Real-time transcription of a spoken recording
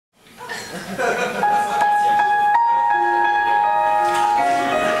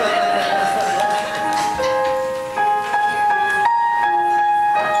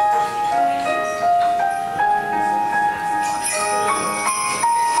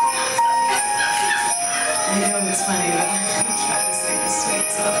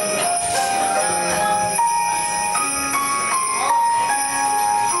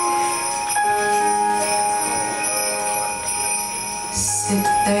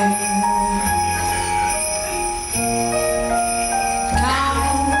there.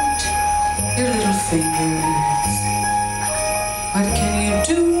 Count your little fingers. What can you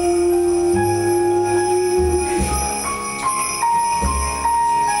do?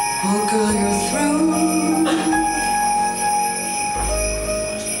 Oh girl, you're through.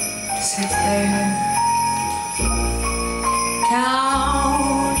 Sit there.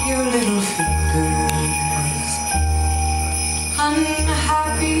 Count your little fingers.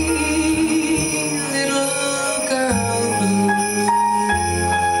 Unhappy little girl blue.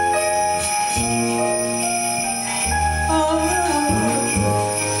 Oh,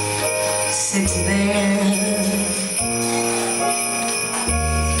 sit there.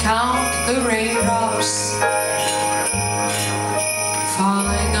 Count the raindrops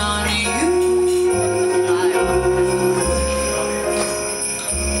falling on you.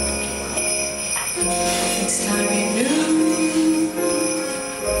 Next time you knew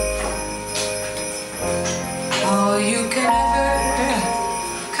all you can ever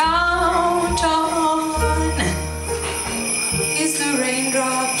count on is the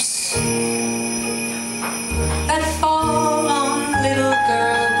raindrops that fall on little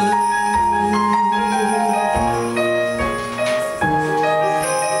girl blue.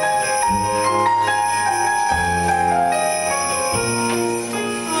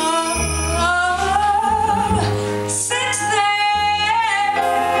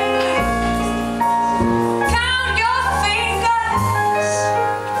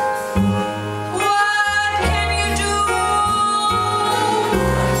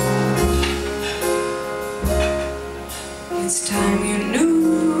 It's time you knew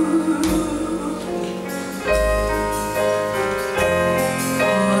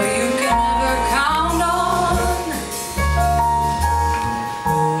all you can ever count on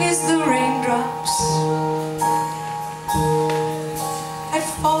is the raindrops that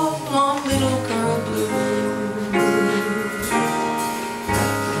fall on little girl blue.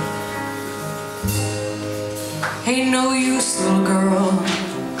 Ain't no use, little girl.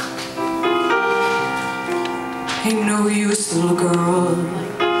 Ain't no use, little girl.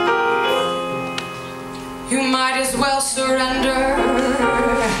 You might as well surrender,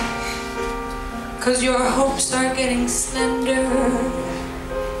 'cause your hopes are getting slender.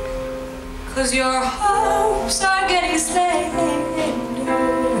 'Cause your hopes are getting slender.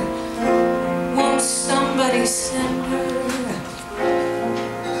 Won't somebody send her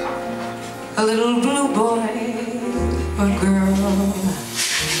a little blue boy or girl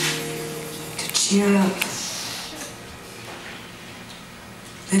to cheer up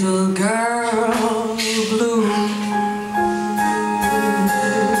little girl blue?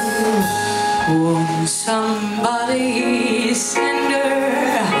 Won't somebody send her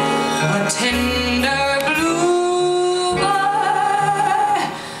a tender blue boy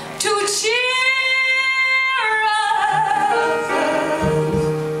to cheer up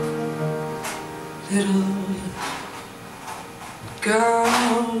little girl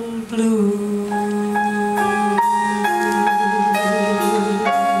blue?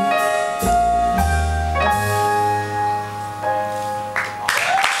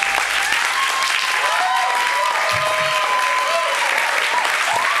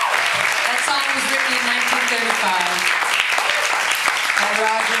 Written in 1935 by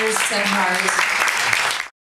Rogers and Hart.